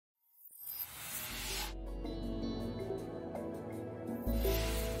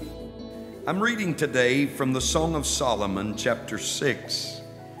I'm reading today from the Song of Solomon, chapter 6,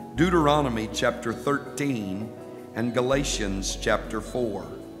 Deuteronomy chapter 13, and Galatians chapter 4.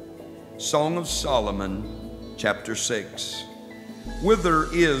 Song of Solomon, chapter 6. Whither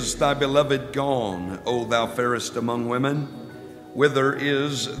is thy beloved gone, O thou fairest among women? Whither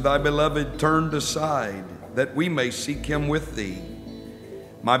is thy beloved turned aside, that we may seek him with thee?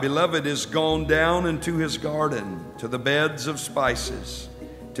 My beloved is gone down into his garden, to the beds of spices,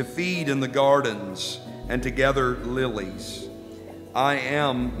 to feed in the gardens, and to gather lilies. I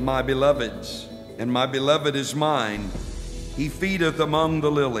am my beloved's, and my beloved is mine. He feedeth among the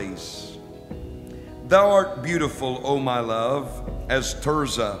lilies. Thou art beautiful, O my love, as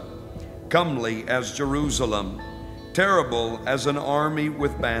Tirzah, comely as Jerusalem, terrible as an army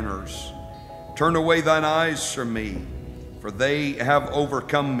with banners. Turn away thine eyes from me, for they have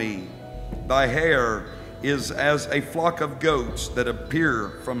overcome me. Thy hair is as a flock of goats that appear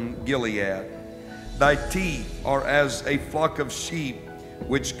from Gilead. Thy teeth are as a flock of sheep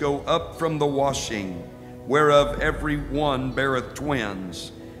which go up from the washing, whereof every one beareth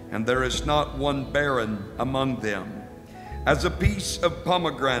twins, and there is not one barren among them. As a piece of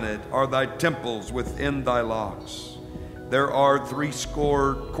pomegranate are thy temples within thy locks. There are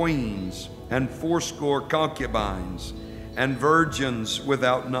 80 queens, and 80 concubines, and virgins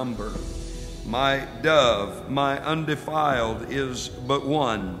without number. My dove, my undefiled, is but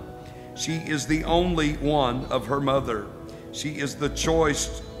one. She is the only one of her mother. She is the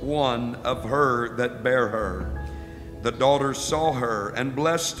choice one of her that bare her. The daughters saw her and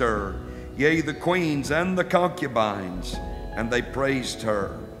blessed her, yea, the queens and the concubines, and they praised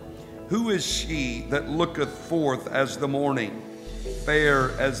her. Who is she that looketh forth as the morning,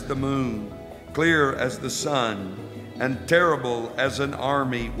 fair as the moon, clear as the sun, and terrible as an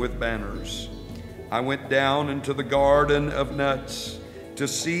army with banners? I went down into the garden of nuts to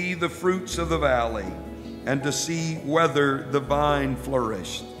see the fruits of the valley, and to see whether the vine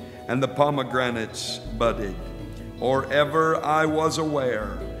flourished and the pomegranates budded. Or ever I was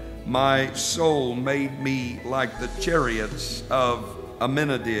aware, my soul made me like the chariots of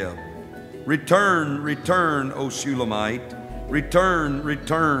Amminadab. Return, return, O Shulamite, return,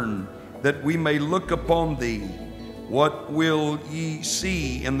 return, that we may look upon thee. What will ye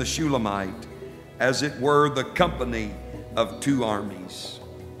see in the Shulamite? As it were the company of two armies.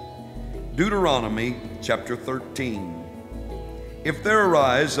 Deuteronomy chapter 13. If there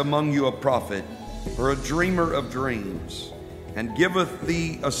arise among you a prophet, or a dreamer of dreams, and giveth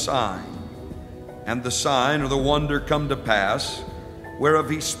thee a sign, and the sign or the wonder come to pass, whereof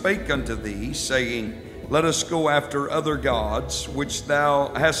he spake unto thee, saying, Let us go after other gods, which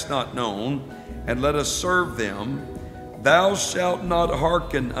thou hast not known, and let us serve them, thou shalt not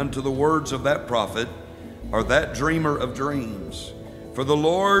hearken unto the words of that prophet, or that dreamer of dreams. For the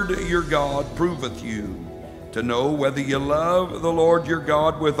Lord your God proveth you, to know whether you love the Lord your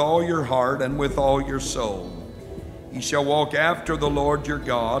God with all your heart and with all your soul. Ye shall walk after the Lord your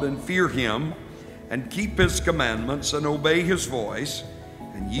God, and fear him, and keep his commandments, and obey his voice,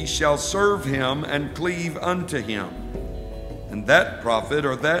 and ye shall serve him and cleave unto him. And that prophet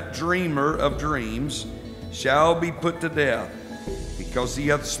or that dreamer of dreams shall be put to death, because he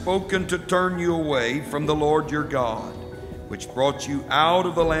hath spoken to turn you away from the Lord your God, which brought you out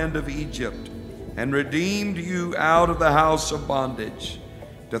of the land of Egypt, and redeemed you out of the house of bondage,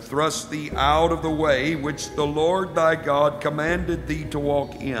 to thrust thee out of the way which the Lord thy God commanded thee to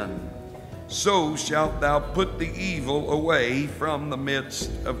walk in. So shalt thou put the evil away from the midst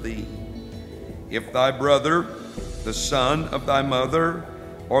of thee. If thy brother, the son of thy mother,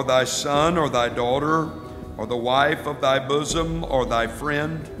 or thy son or thy daughter, or the wife of thy bosom, or thy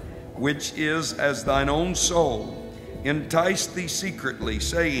friend, which is as thine own soul, entice thee secretly,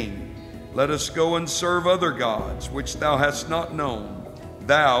 saying, Let us go and serve other gods, which thou hast not known,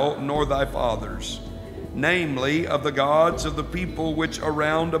 thou nor thy fathers, namely of the gods of the people which are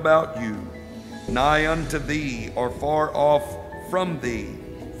round about you, nigh unto thee, or far off from thee,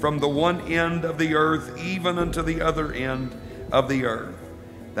 from the one end of the earth even unto the other end of the earth.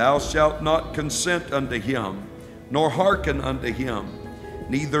 Thou shalt not consent unto him, nor hearken unto him,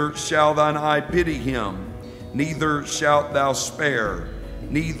 neither shall thine eye pity him, neither shalt thou spare,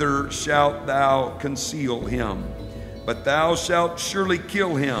 neither shalt thou conceal him, but thou shalt surely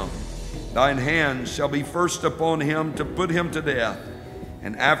kill him. Thine hand shall be first upon him to put him to death,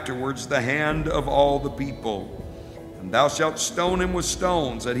 and afterwards the hand of all the people. And thou shalt stone him with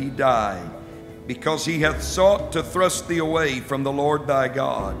stones that he die, because he hath sought to thrust thee away from the Lord thy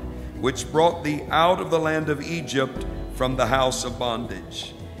God, which brought thee out of the land of Egypt from the house of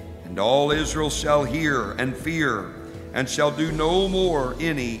bondage. And all Israel shall hear and fear, and shall do no more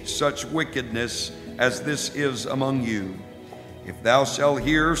any such wickedness as this is among you. If thou shalt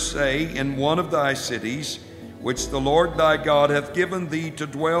hear say in one of thy cities, which the Lord thy God hath given thee to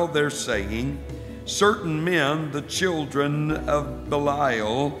dwell there, saying, certain men, the children of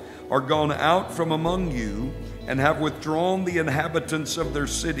Belial, are gone out from among you, and have withdrawn the inhabitants of their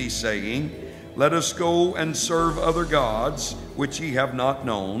city, saying, let us go and serve other gods, which ye have not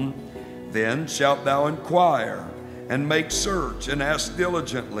known. Then shalt thou inquire, and make search, and ask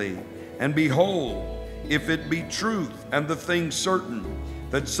diligently. And behold, if it be truth, and the thing certain,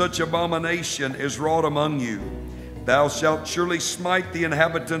 that such abomination is wrought among you, thou shalt surely smite the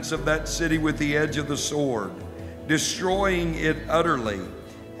inhabitants of that city with the edge of the sword, destroying it utterly,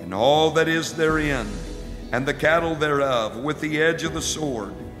 and all that is therein, and the cattle thereof with the edge of the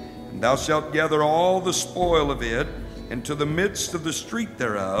sword. And thou shalt gather all the spoil of it into the midst of the street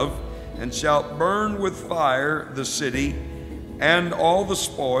thereof, and shalt burn with fire the city, and all the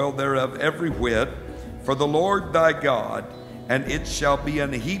spoil thereof every whit, for the Lord thy God, and it shall be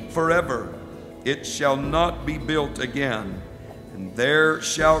an heap forever. It shall not be built again. And there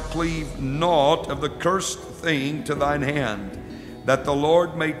shall cleave naught of the cursed thing to thine hand, that the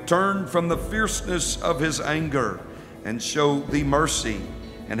Lord may turn from the fierceness of his anger, and show thee mercy,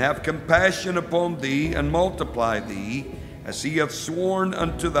 and have compassion upon thee, and multiply thee, as he hath sworn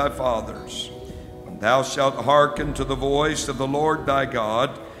unto thy fathers. And thou shalt hearken to the voice of the Lord thy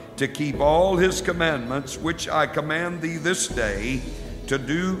God, to keep all his commandments, which I command thee this day, to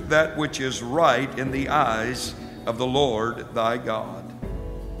do that which is right in the eyes of the Lord thy God.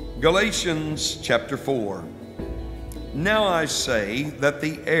 Galatians chapter 4. Now I say that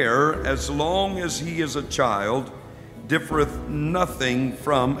the heir, as long as he is a child, differeth nothing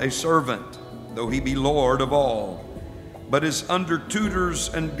from a servant, though he be Lord of all, but is under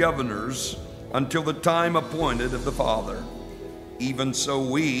tutors and governors until the time appointed of the Father. Even so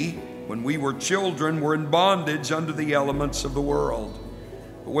we, when we were children, were in bondage under the elements of the world.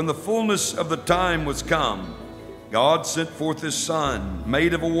 But when the fullness of the time was come, God sent forth his Son,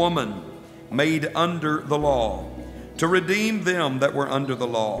 made of a woman, made under the law, to redeem them that were under the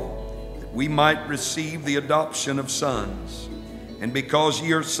law, that we might receive the adoption of sons. And because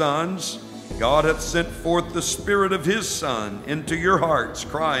ye are sons, God hath sent forth the Spirit of his Son into your hearts,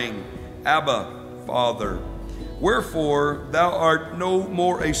 crying, Abba, Father. Wherefore thou art no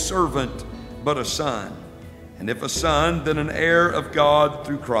more a servant, but a son. And if a son, then an heir of God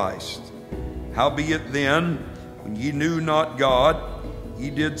through Christ. Howbeit then, when ye knew not God, ye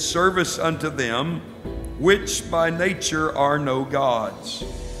did service unto them, which by nature are no gods.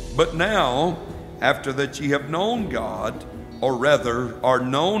 But now, after that ye have known God, or rather are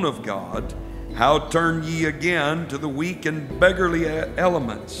known of God, how turn ye again to the weak and beggarly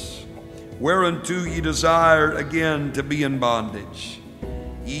elements, whereunto ye desire again to be in bondage?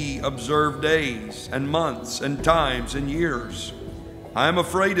 Ye observe days and months and times and years. I am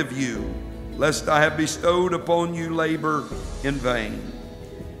afraid of you, lest I have bestowed upon you labor in vain.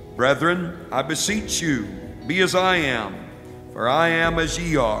 Brethren, I beseech you, be as I am, for I am as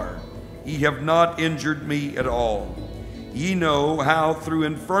ye are. Ye have not injured me at all. Ye know how through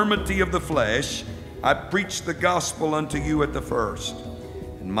infirmity of the flesh I preached the gospel unto you at the first.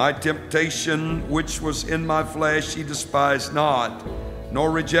 And my temptation which was in my flesh ye despised not, nor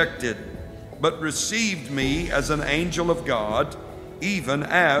rejected, but received me as an angel of God, even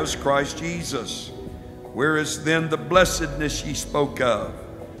as Christ Jesus. Where is then the blessedness ye spoke of?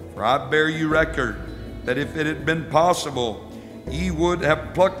 For I bear you record, that if it had been possible, ye would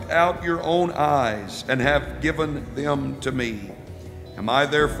have plucked out your own eyes, and have given them to me. Am I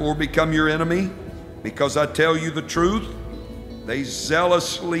therefore become your enemy, because I tell you the truth? They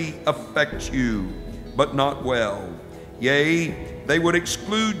zealously affect you, but not well. Yea, they would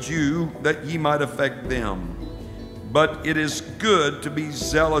exclude you, that ye might affect them. But it is good to be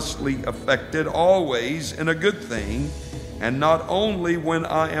zealously affected always in a good thing, and not only when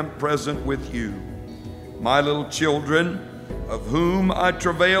I am present with you. My little children, of whom I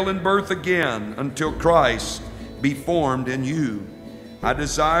travail in birth again until Christ be formed in you, I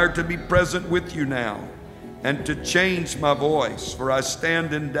desire to be present with you now, and to change my voice, for I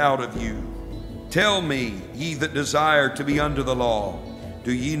stand in doubt of you. Tell me, ye that desire to be under the law,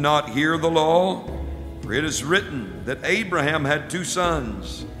 do ye not hear the law? For it is written that Abraham had two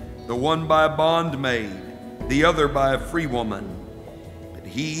sons, the one by a bondmaid, the other by a free woman. But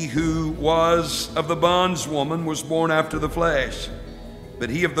he who was of the bondswoman was born after the flesh, but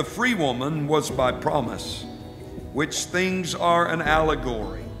he of the free woman was by promise, which things are an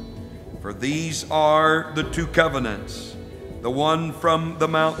allegory. For these are the two covenants, the one from the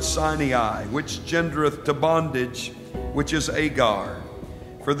Mount Sinai, which gendereth to bondage, which is Agar.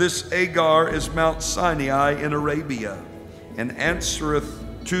 For this Agar is Mount Sinai in Arabia, and answereth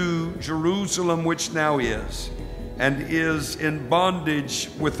to Jerusalem which now is, and is in bondage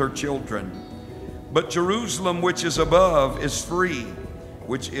with her children. But Jerusalem which is above is free,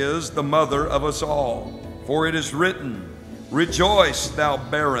 which is the mother of us all. For it is written, Rejoice, thou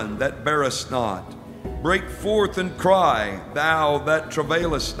barren that bearest not. Break forth and cry, thou that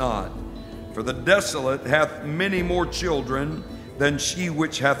travailest not. For the desolate hath many more children than she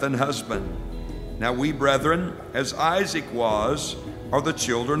which hath an husband. Now we, brethren, as Isaac was, are the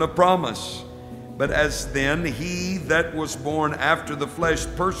children of promise. But as then he that was born after the flesh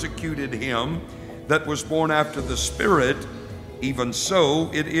persecuted him that was born after the Spirit, even so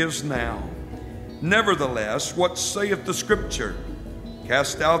it is now. Nevertheless, what saith the Scripture?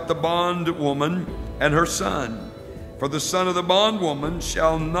 Cast out the bondwoman and her son, for the son of the bondwoman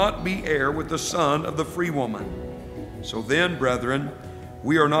shall not be heir with the son of the free woman. So then, brethren,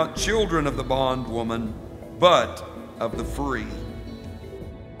 we are not children of the bondwoman, but of the free.